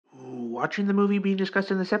watching the movie being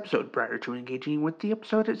discussed in this episode prior to engaging with the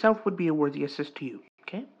episode itself would be a worthy assist to you.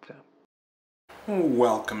 Okay, so.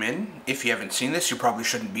 Welcome in. If you haven't seen this, you probably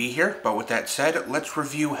shouldn't be here, but with that said, let's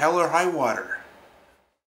review Hell or High Water.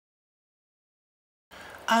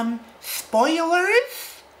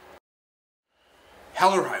 Spoilers?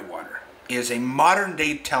 Hell or High Water is a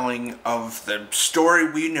modern-day telling of the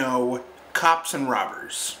story we know, cops and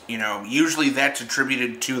robbers. You know, usually that's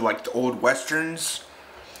attributed to, like, the old westerns,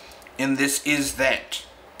 and this is that.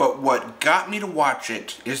 But what got me to watch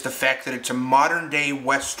it is the fact that it's a modern-day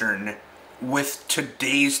western with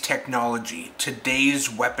today's technology,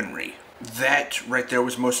 today's weaponry. That right there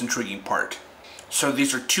was the most intriguing part. So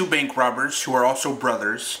these are two bank robbers who are also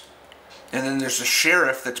brothers, and then there's a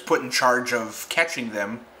sheriff that's put in charge of catching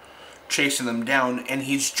them, chasing them down, and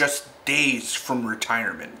he's just days from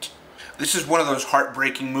retirement. This is one of those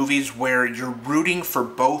heartbreaking movies where you're rooting for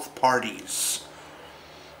both parties,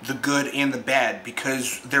 the good and the bad,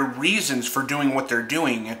 because their reasons for doing what they're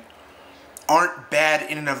doing aren't bad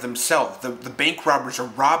in and of themselves. The bank robbers are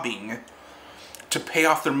robbing to pay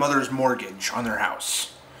off their mother's mortgage on their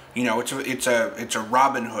house. You know, it's a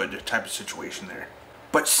Robin Hood type of situation there.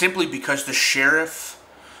 But simply because the sheriff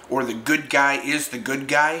or the good guy is the good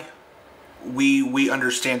guy, we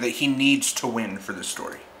understand that he needs to win for the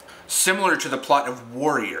story. Similar to the plot of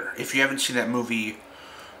Warrior. If you haven't seen that movie,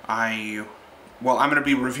 I'm going to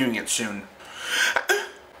be reviewing it soon.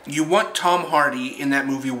 You want Tom Hardy in that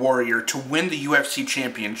movie Warrior to win the UFC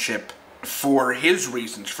championship for his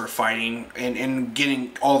reasons for fighting and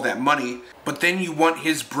getting all that money, but then you want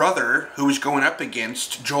his brother, who is going up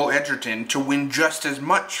against Joel Edgerton, to win just as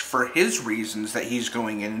much for his reasons that he's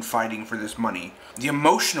going in and fighting for this money. The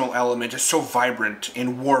emotional element is so vibrant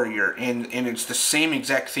in Warrior, and it's the same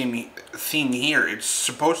exact theme here. It's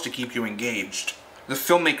supposed to keep you engaged. The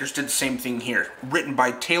filmmakers did the same thing here. Written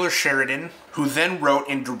by Taylor Sheridan, who then wrote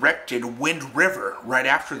and directed Wind River right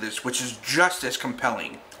after this, which is just as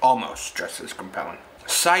compelling. Almost just as compelling.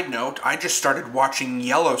 Side note, I just started watching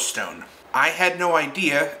Yellowstone. I had no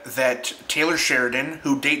idea that Taylor Sheridan,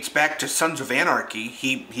 who dates back to Sons of Anarchy,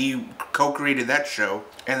 he co-created that show,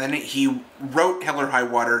 and then he wrote Hell or High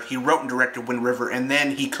Water, he wrote and directed Wind River, and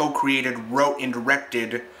then he co-created, wrote, and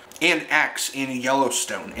directed and acts in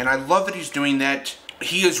Yellowstone. And I love that he's doing that.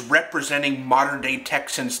 He is representing modern-day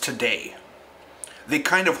Texans today. They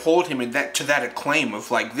kind of hold him to that acclaim of,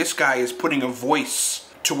 like, this guy is putting a voice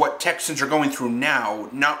to what Texans are going through now,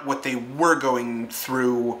 not what they were going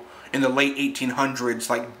through in the late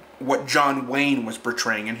 1800s, like what John Wayne was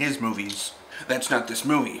portraying in his movies. That's not this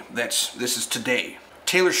movie. This is today.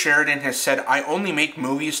 Taylor Sheridan has said, I only make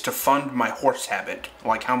movies to fund my horse habit,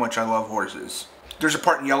 like how much I love horses. There's a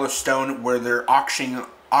part in Yellowstone where they're auctioning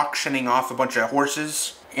off a bunch of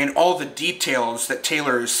horses, and all the details that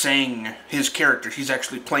Taylor is saying, his character, he's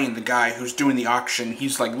actually playing the guy who's doing the auction,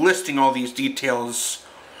 he's like listing all these details,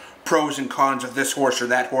 pros and cons of this horse or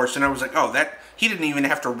that horse, and I was like, oh, he didn't even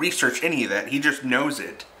have to research any of that, he just knows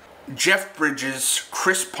it. Jeff Bridges,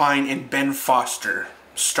 Chris Pine, and Ben Foster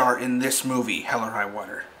star in this movie, Hell or High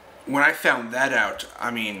Water. When I found that out,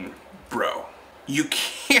 I mean, bro, you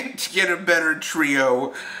can't get a better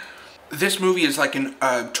trio. This movie is like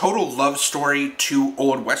a total love story to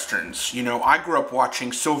old westerns. You know, I grew up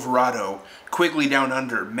watching Silverado, Quigley Down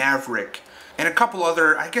Under, Maverick, and a couple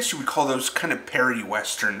other, I guess you would call those kind of parody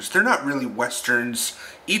westerns. They're not really westerns.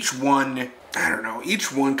 Each one, I don't know,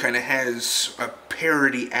 each one kind of has a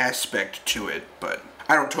parody aspect to it, but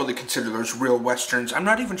I don't totally consider those real westerns. I'm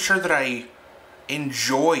not even sure that I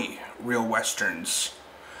enjoy real westerns.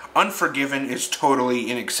 Unforgiven is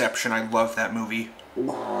totally an exception. I love that movie.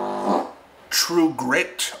 True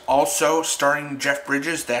Grit, also starring Jeff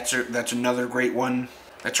Bridges. That's another great one.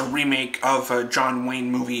 That's a remake of a John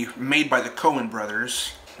Wayne movie made by the Coen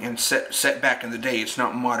brothers and set back in the day. It's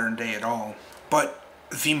not modern day at all. But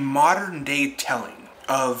the modern day telling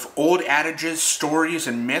of old adages, stories,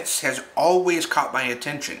 and myths has always caught my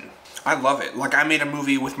attention. I love it. Like, I made a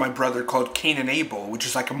movie with my brother called Cain and Abel, which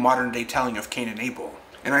is like a modern day telling of Cain and Abel.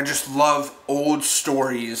 And I just love old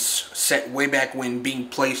stories set way back when being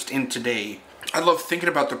placed in today. I love thinking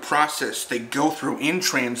about the process they go through in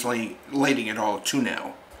translating it all to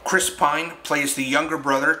now. Chris Pine plays the younger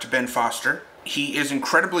brother to Ben Foster. He is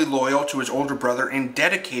incredibly loyal to his older brother and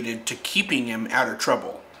dedicated to keeping him out of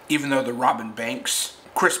trouble. Even though they're robbing banks,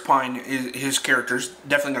 Chris Pine, his character's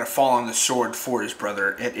definitely going to fall on the sword for his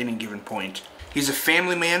brother at any given point. He's a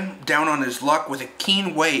family man, down on his luck, with a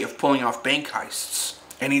keen way of pulling off bank heists.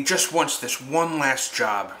 And he just wants this one last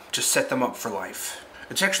job to set them up for life.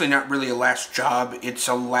 It's actually not really a last job, it's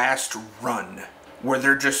a last run. where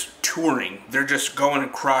they're just touring. They're just going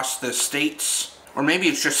across the states, or maybe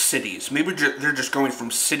it's just cities. Maybe they're just going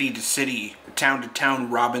from city to city, town to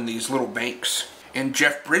town, robbing these little banks. And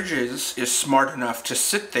Jeff Bridges is smart enough to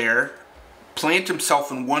sit there, plant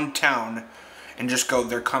himself in one town, and just go,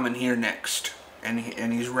 they're coming here next. And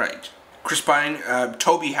he's right. Chris Pine,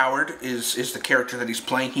 Toby Howard is the character that he's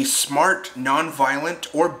playing. He's smart,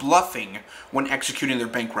 non-violent, or bluffing when executing their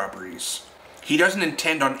bank robberies. He doesn't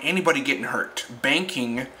intend on anybody getting hurt.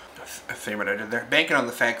 Banking, I say what I did there, banking on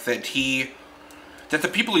the fact that the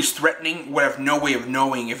people he's threatening would have no way of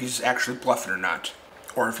knowing if he's actually bluffing or not,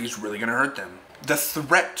 or if he's really going to hurt them. The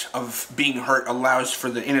threat of being hurt allows for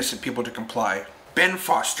the innocent people to comply. Ben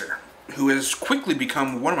Foster, who has quickly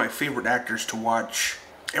become one of my favorite actors to watch.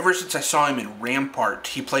 Ever since I saw him in Rampart,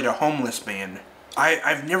 he played a homeless man.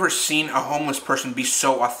 I've never seen a homeless person be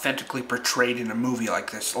so authentically portrayed in a movie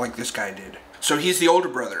like this guy did. So he's the older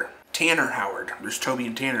brother. Tanner Howard. There's Toby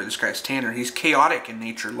and Tanner. This guy's Tanner. He's chaotic in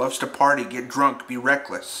nature, loves to party, get drunk, be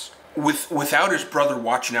reckless. Without his brother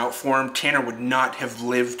watching out for him, Tanner would not have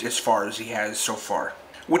lived as far as he has so far.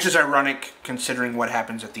 Which is ironic, considering what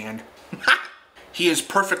happens at the end. He is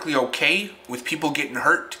perfectly okay with people getting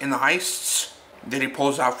hurt in the heists that he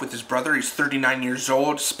pulls off with his brother. He's 39 years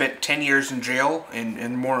old, spent 10 years in jail,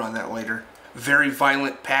 and more on that later. Very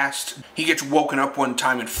violent past. He gets woken up one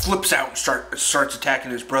time and flips out and starts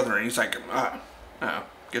attacking his brother, and he's like,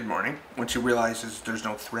 good morning, once he realizes there's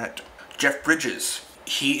no threat. Jeff Bridges.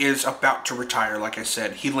 He is about to retire, like I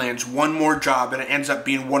said. He lands one more job, and it ends up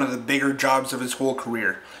being one of the bigger jobs of his whole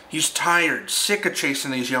career. He's tired, sick of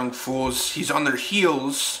chasing these young fools. He's on their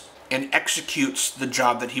heels and executes the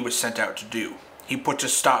job that he was sent out to do. He puts a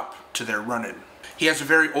stop to their running. He has a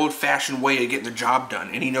very old-fashioned way of getting the job done,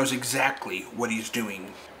 and he knows exactly what he's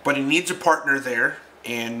doing. But he needs a partner there,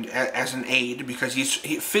 and as an aide, because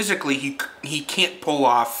physically he can't pull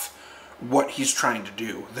off what he's trying to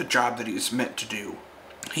do, the job that he's meant to do.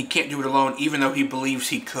 He can't do it alone, even though he believes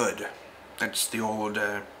he could. That's the old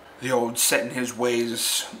set in his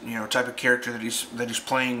ways, type of character that he's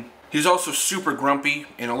playing. He's also super grumpy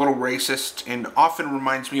and a little racist, and often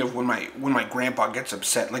reminds me of when my grandpa gets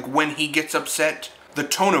upset. Like when he gets upset, the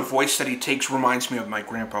tone of voice that he takes reminds me of my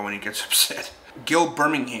grandpa when he gets upset. Gil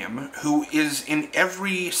Birmingham, who is in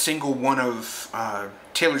every single one of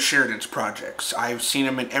Taylor Sheridan's projects. I've seen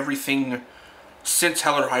him in everything since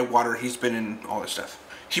Hell or High Water. He's been in all this stuff.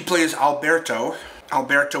 He plays Alberto.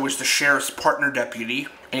 Alberto is the sheriff's partner deputy,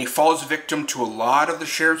 and he falls victim to a lot of the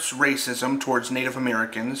sheriff's racism towards Native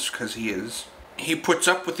Americans, because he is. He puts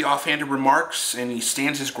up with the offhanded remarks, and he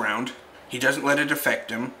stands his ground. He doesn't let it affect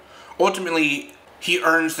him. Ultimately, he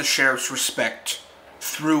earns the sheriff's respect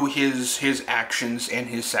through his actions and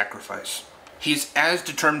his sacrifice. He's as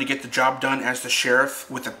determined to get the job done as the sheriff,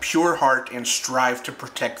 with a pure heart and strive to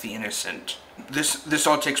protect the innocent. This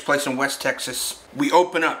all takes place in West Texas. We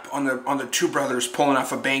open up on the two brothers pulling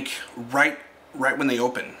off a bank right when they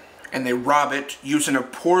open, and they rob it using a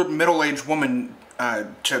poor middle-aged woman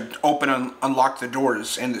to open and unlock the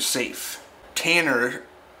doors and the safe. Tanner,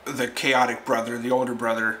 the chaotic brother, the older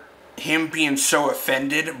brother, him being so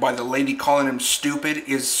offended by the lady calling him stupid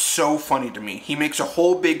is so funny to me. He makes a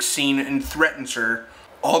whole big scene and threatens her,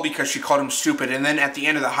 all because she called him stupid, and then at the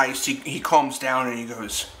end of the heist he calms down and he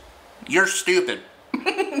goes, "You're stupid."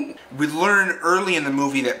 We learn early in the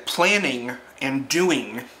movie that planning and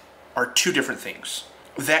doing are two different things.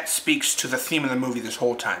 That speaks to the theme of the movie this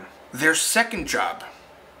whole time. Their second job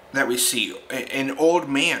that we see, an old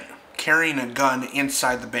man carrying a gun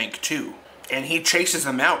inside the bank too. And he chases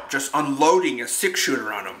them out, just unloading a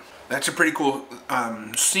 6-shooter on them. That's a pretty cool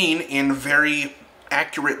scene, and very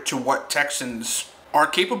accurate to what Texans are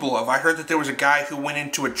capable of. I heard that there was a guy who went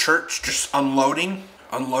into a church just unloading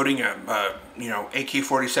a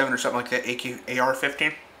AK-47 or something like that,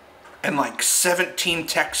 AR-15, and like 17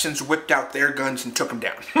 Texans whipped out their guns and took them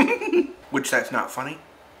down. Which, that's not funny,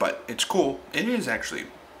 but it's cool. It is actually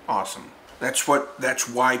awesome. That's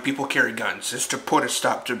why people carry guns, is to put a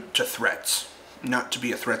stop to threats, not to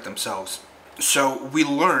be a threat themselves. So we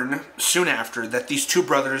learn soon after that these two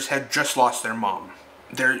brothers had just lost their mom.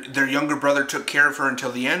 Their younger brother took care of her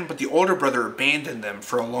until the end, but the older brother abandoned them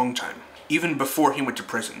for a long time, even before he went to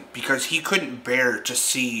prison, because he couldn't bear to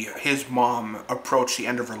see his mom approach the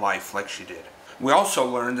end of her life like she did. We also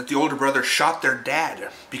learned that the older brother shot their dad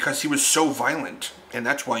because he was so violent, and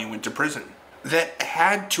that's why he went to prison. That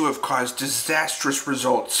had to have caused disastrous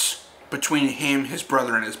results between him, his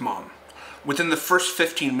brother, and his mom. Within the first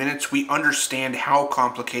 15 minutes, we understand how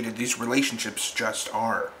complicated these relationships just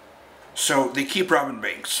are. So they keep robbing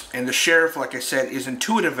banks, and the sheriff, like I said, is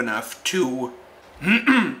intuitive enough to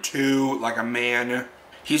to like a man.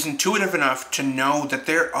 He's intuitive enough to know that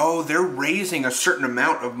they're raising a certain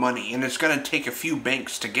amount of money, and it's going to take a few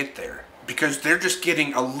banks to get there. Because they're just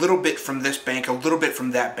getting a little bit from this bank, a little bit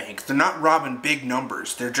from that bank. They're not robbing big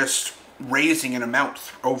numbers. They're just raising an amount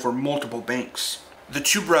over multiple banks. The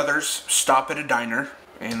two brothers stop at a diner,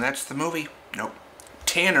 and that's the movie. Nope.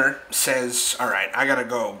 Tanner says, all right, I gotta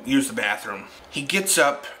go use the bathroom. He gets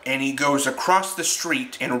up and he goes across the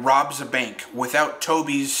street and robs a bank without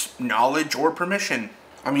Toby's knowledge or permission.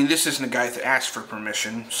 I mean, this isn't a guy that asked for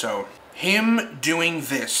permission, so... Him doing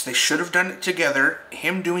this, they should have done it together.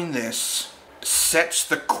 Him doing this sets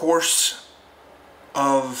the course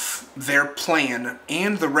of their plan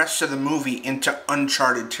and the rest of the movie into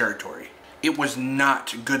uncharted territory. It was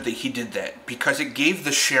not good that he did that, because it gave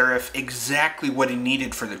the sheriff exactly what he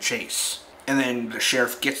needed for the chase. And then the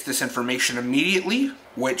sheriff gets this information immediately,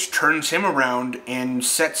 which turns him around and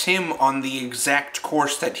sets him on the exact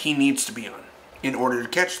course that he needs to be on in order to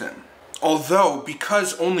catch them. Although,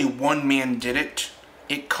 because only one man did it,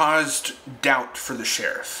 it caused doubt for the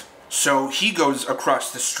sheriff. So he goes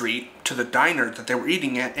across the street to the diner that they were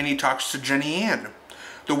eating at, and he talks to Jenny Ann,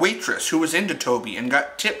 the waitress who was into Toby and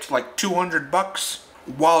got tipped like $200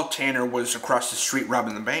 while Tanner was across the street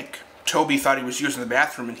robbing the bank. Toby thought he was using the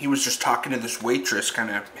bathroom, and he was just talking to this waitress,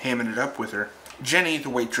 kind of hamming it up with her. Jenny, the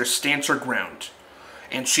waitress, stands her ground,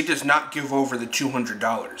 and she does not give over the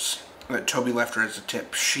 $200 that Toby left her as a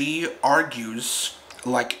tip. She argues,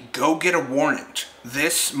 like, go get a warrant.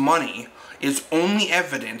 This money is only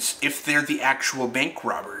evidence if they're the actual bank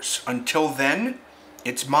robbers. Until then,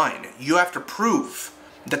 it's mine. You have to prove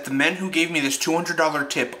that the men who gave me this $200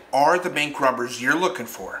 tip are the bank robbers you're looking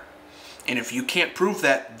for. And if you can't prove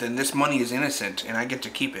that, then this money is innocent, and I get to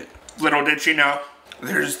keep it. Little did she know.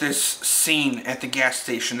 There's this scene at the gas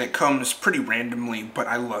station that comes pretty randomly, but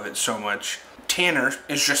I love it so much. Tanner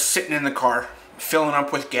is just sitting in the car, filling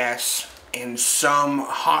up with gas, and some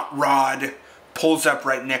hot rod pulls up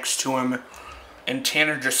right next to him, and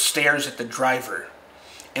Tanner just stares at the driver.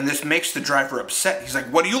 And this makes the driver upset. He's like,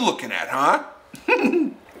 what are you looking at, huh?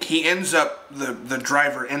 He ends up, the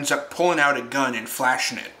driver ends up pulling out a gun and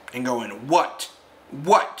flashing it, and going, what?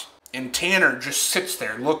 What? And Tanner just sits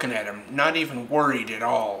there looking at him, not even worried at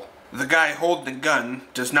all. The guy holding the gun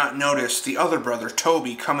does not notice the other brother,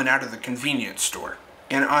 Toby, coming out of the convenience store.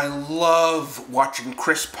 And I love watching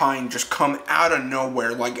Chris Pine just come out of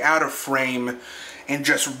nowhere, like out of frame, and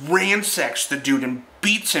just ransacks the dude and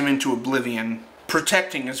beats him into oblivion,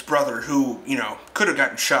 protecting his brother who, you know, could have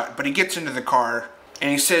gotten shot. But he gets into the car and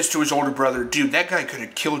he says to his older brother, dude, that guy could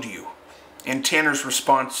have killed you. And Tanner's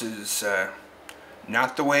response is,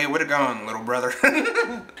 not the way it would have gone, little brother.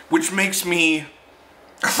 Which makes me...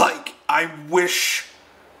 like, I wish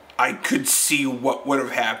I could see what would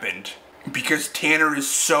have happened. Because Tanner is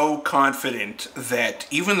so confident that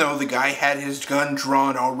even though the guy had his gun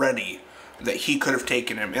drawn already, that he could have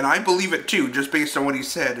taken him. And I believe it too, just based on what he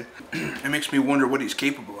said. It makes me wonder what he's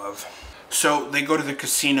capable of. So they go to the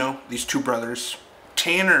casino, these two brothers.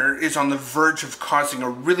 Tanner is on the verge of causing a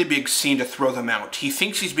really big scene to throw them out. He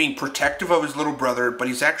thinks he's being protective of his little brother, but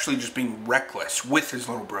he's actually just being reckless with his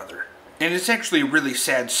little brother. And it's actually a really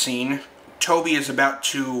sad scene. Toby is about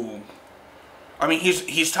to... I mean,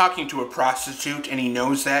 he's talking to a prostitute, and he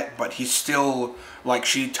knows that, but he's still... like,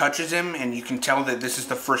 she touches him, and you can tell that this is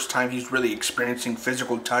the first time he's really experiencing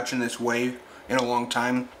physical touch in this way in a long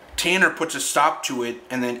time. Tanner puts a stop to it,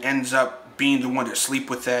 and then ends up being the one to sleep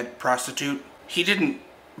with that prostitute. He didn't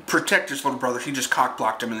protect his little brother, he just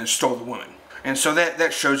cock-blocked him and then stole the woman. And so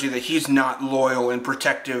that shows you that he's not loyal and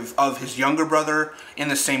protective of his younger brother in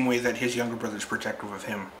the same way that his younger brother is protective of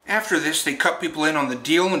him. After this, they cut people in on the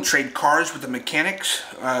deal and trade cars with the mechanics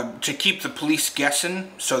to keep the police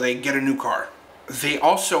guessing, so they get a new car. They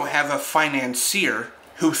also have a financier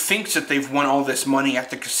who thinks that they've won all this money at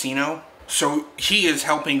the casino, so he is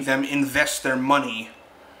helping them invest their money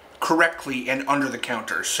correctly and under the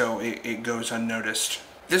counter, so it goes unnoticed.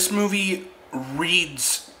 This movie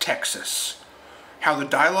reads Texas. How the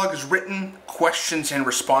dialogue is written, questions and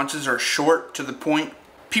responses are short, to the point.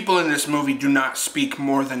 People in this movie do not speak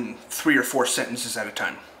more than 3 or 4 sentences at a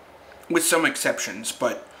time, with some exceptions,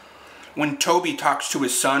 but when Toby talks to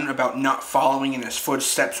his son about not following in his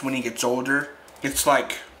footsteps when he gets older, it's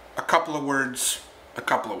like a couple of words, a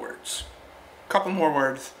couple of words, a couple more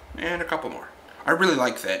words, and a couple more. I really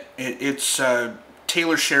like that. It's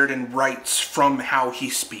Taylor Sheridan writes from how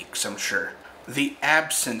he speaks, I'm sure. The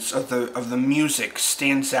absence of the music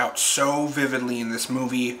stands out so vividly in this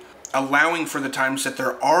movie. allowing for the times that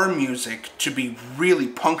there are music to be really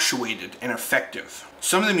punctuated and effective.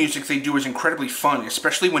 Some of the music they do is incredibly fun,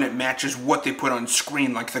 especially when it matches what they put on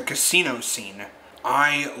screen, like the casino scene.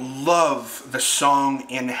 I love the song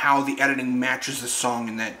and how the editing matches the song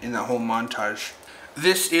in that whole montage.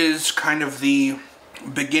 This is kind of the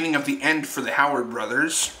beginning of the end for the Howard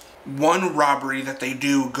brothers. One robbery that they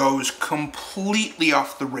do goes completely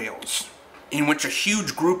off the rails, in which a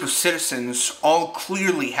huge group of citizens all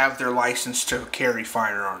clearly have their license to carry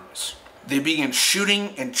firearms. They begin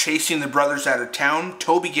shooting and chasing the brothers out of town.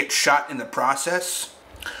 Toby gets shot in the process,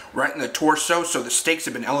 right in the torso, so the stakes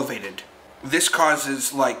have been elevated. This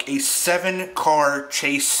causes like a 7-car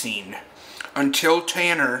chase scene until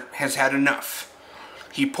Tanner has had enough.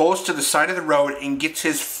 He pulls to the side of the road and gets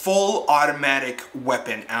his full automatic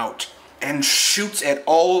weapon out and shoots at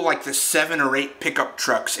all like the 7 or 8 pickup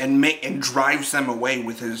trucks and drives them away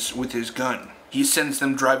with his gun. He sends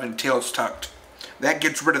them driving tails tucked. That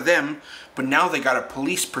gets rid of them, but now they got a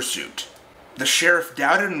police pursuit. The sheriff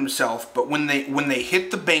doubted himself, but when they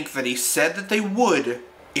hit the bank that he said that they would,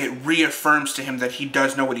 it reaffirms to him that he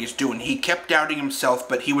does know what he's doing. He kept doubting himself,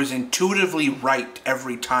 but he was intuitively right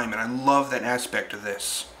every time, and I love that aspect of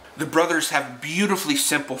this. The brothers have a beautifully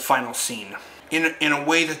simple final scene. In a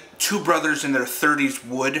way that 2 brothers in their 30s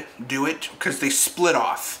would do it, because they split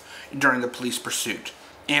off during the police pursuit.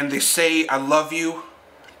 And they say, "I love you,"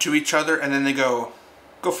 to each other, and then they go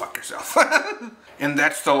fuck yourself. And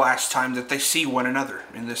that's the last time that they see one another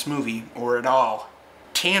in this movie, or at all.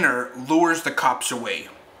 Tanner lures the cops away.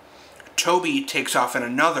 Toby takes off in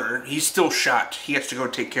another. He's still shot. He has to go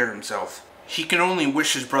take care of himself. He can only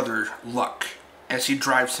wish his brother luck as he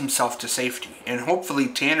drives himself to safety, and hopefully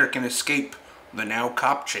Tanner can escape the now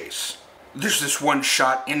cop chase. There's this one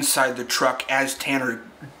shot inside the truck as Tanner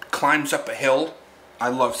climbs up a hill I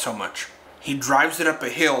love so much. He drives it up a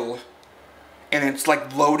hill, and it's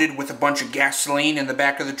like loaded with a bunch of gasoline in the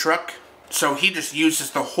back of the truck. So he just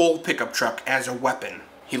uses the whole pickup truck as a weapon.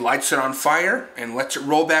 He lights it on fire and lets it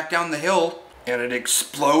roll back down the hill, and it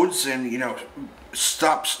explodes and,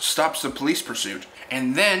 stops the police pursuit.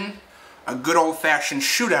 And then a good old-fashioned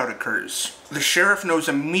shootout occurs. The sheriff knows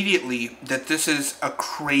immediately that this is a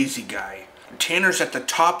crazy guy. Tanner's at the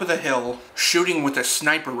top of the hill shooting with a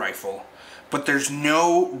sniper rifle, but there's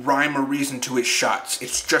no rhyme or reason to his shots.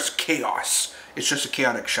 It's just chaos. It's just a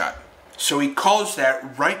chaotic shot. So he calls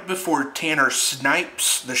that right before Tanner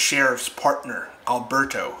snipes the sheriff's partner,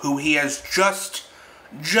 Alberto, who he has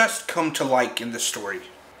just come to like in the story.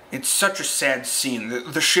 It's such a sad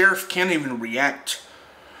scene. The sheriff can't even react.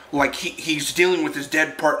 Like, he's dealing with his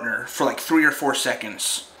dead partner for like 3 or 4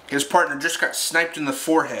 seconds. His partner just got sniped in the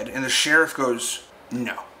forehead, and the sheriff goes,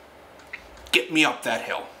 "No. Get me up that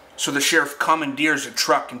hill." So the sheriff commandeers a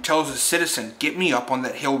truck and tells a citizen, "Get me up on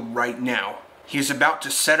that hill right now." He's about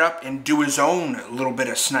to set up and do his own little bit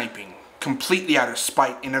of sniping, completely out of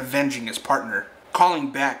spite and avenging his partner.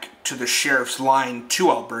 Calling back to the sheriff's line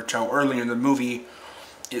to Alberto earlier in the movie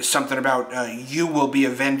is something about, "You will be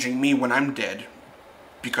avenging me when I'm dead,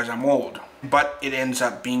 because I'm old." But it ends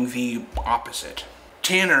up being the opposite.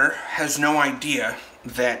 Tanner has no idea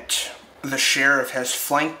that the sheriff has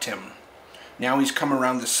flanked him. Now he's come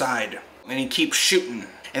around the side, and he keeps shooting.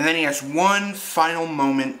 And then he has one final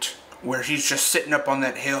moment where he's just sitting up on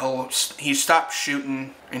that hill. He stops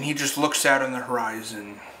shooting, and he just looks out on the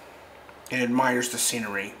horizon and admires the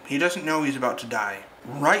scenery. He doesn't know he's about to die.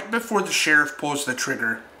 Right before the sheriff pulls the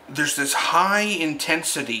trigger, there's this high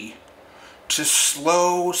intensity to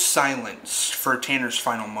slow silence for Tanner's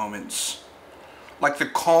final moments. Like the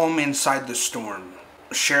calm inside the storm.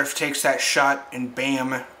 The sheriff takes that shot, and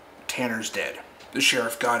bam, Tanner's dead. The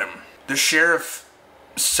sheriff got him. The sheriff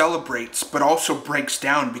celebrates, but also breaks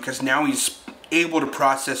down, because now he's able to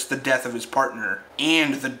process the death of his partner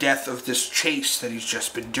and the death of this chase that he's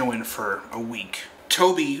just been doing for a week.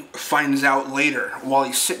 Toby finds out later, while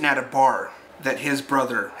he's sitting at a bar, that his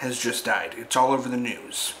brother has just died. It's all over the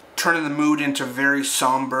news. Turning the mood into very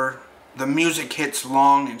somber. The music hits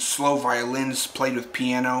long and slow violins played with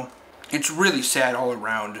piano. It's really sad all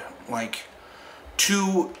around. Like,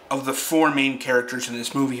 2 of the 4 main characters in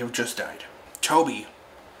this movie have just died. Toby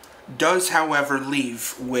does, however,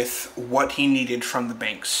 leave with what he needed from the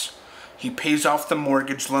banks. He pays off the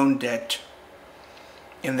mortgage loan debt,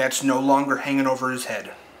 and that's no longer hanging over his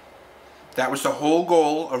head. That was the whole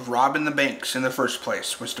goal of robbing the banks in the first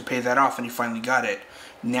place, was to pay that off, and he finally got it.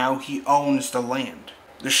 Now he owns the land.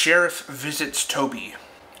 The sheriff visits Toby,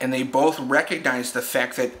 and they both recognize the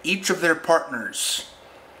fact that each of their partners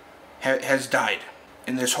has died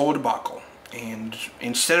in this whole debacle. And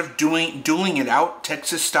instead of dueling it out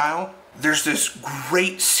Texas style, There's this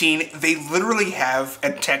great scene. They literally have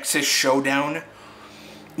a Texas showdown.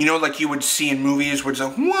 You know, like you would see in movies where it's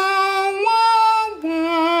like, wah, wah,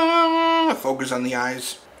 wah, focus on the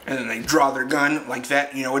eyes. And then they draw their gun like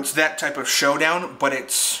that. You know, it's that type of showdown, but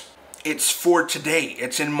it's for today.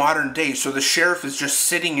 It's in modern day. So the sheriff is just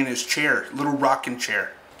sitting in his chair, little rocking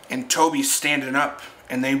chair. And Toby's standing up.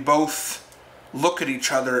 And they both look at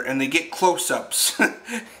each other and they get close-ups.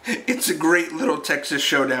 It's a great little Texas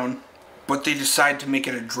showdown. But they decide to make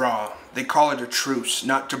it a draw. They call it a truce,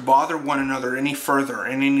 not to bother one another any further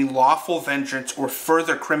in any lawful vengeance or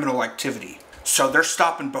further criminal activity. So they're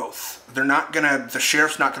stopping both. The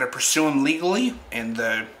sheriff's not gonna pursue him legally, and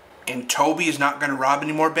Toby is not gonna rob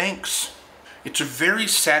any more banks. It's a very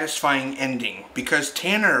satisfying ending because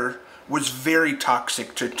Tanner was very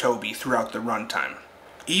toxic to Toby throughout the runtime.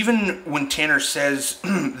 Even when Tanner says,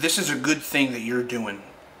 this is a good thing that you're doing,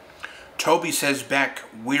 Toby says back,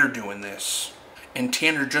 we're doing this. And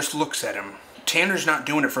Tanner just looks at him. Tanner's not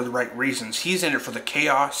doing it for the right reasons. He's in it for the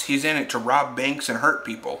chaos. He's in it to rob banks and hurt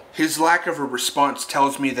people. His lack of a response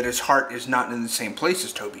tells me that his heart is not in the same place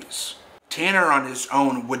as Toby's. Tanner on his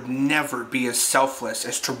own would never be as selfless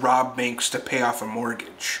as to rob banks to pay off a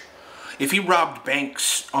mortgage. If he robbed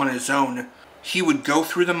banks on his own, he would go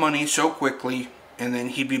through the money so quickly and then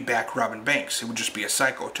he'd be back robbing banks. It would just be a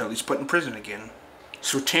cycle until he's put in prison again.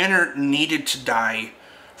 So Tanner needed to die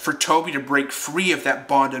for Toby to break free of that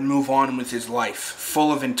bond and move on with his life,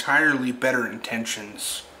 full of entirely better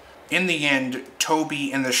intentions. In the end,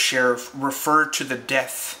 Toby and the sheriff refer to the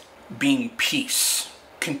death being peace.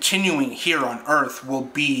 Continuing here on Earth will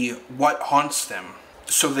be what haunts them.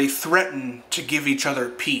 So they threaten to give each other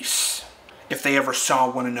peace if they ever saw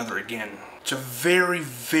one another again. It's a very,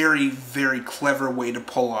 very, very clever way to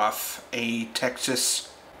pull off a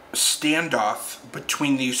Texas standoff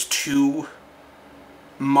between these two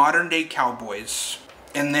modern-day cowboys.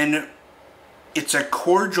 And then it's a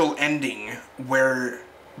cordial ending where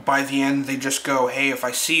by the end they just go, hey, if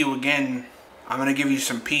I see you again, I'm going to give you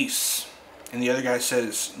some peace. And the other guy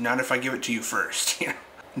says, not if I give it to you first.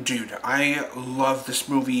 Dude, I love this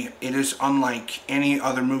movie. It is unlike any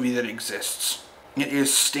other movie that exists. It is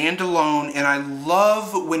standalone, and I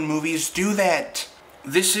love when movies do that.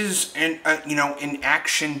 This is an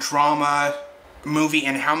action drama movie,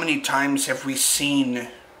 and how many times have we seen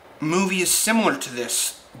movies similar to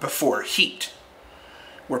this before? Heat,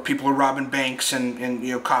 where people are robbing banks and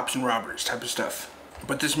cops and robbers type of stuff.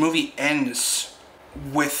 But this movie ends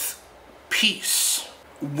with peace.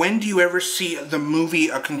 When do you ever see the movie,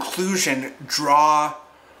 a conclusion, draw,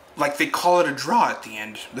 like they call it a draw at the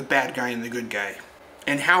end, the bad guy and the good guy?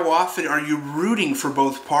 And how often are you rooting for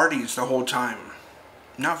both parties the whole time?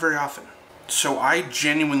 Not very often. So I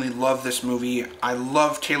genuinely love this movie. I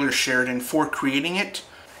love Taylor Sheridan for creating it,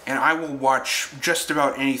 and I will watch just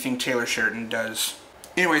about anything Taylor Sheridan does.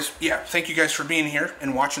 Anyways, yeah, thank you guys for being here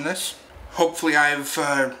and watching this. Hopefully I've,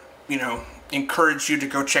 encouraged you to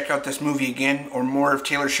go check out this movie again, or more of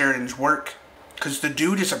Taylor Sheridan's work, because the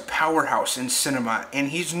dude is a powerhouse in cinema, and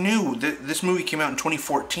he's new. This movie came out in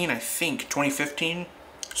 2014, I think, 2015.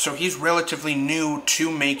 So he's relatively new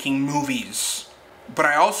to making movies. But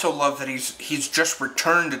I also love that he's just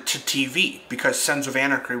returned to TV, because Sons of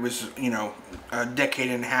Anarchy was, a decade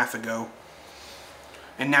and a half ago.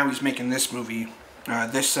 And now he's making this movie,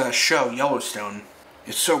 this show, Yellowstone.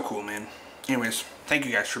 It's so cool, man. Anyways, thank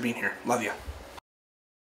you guys for being here. Love ya.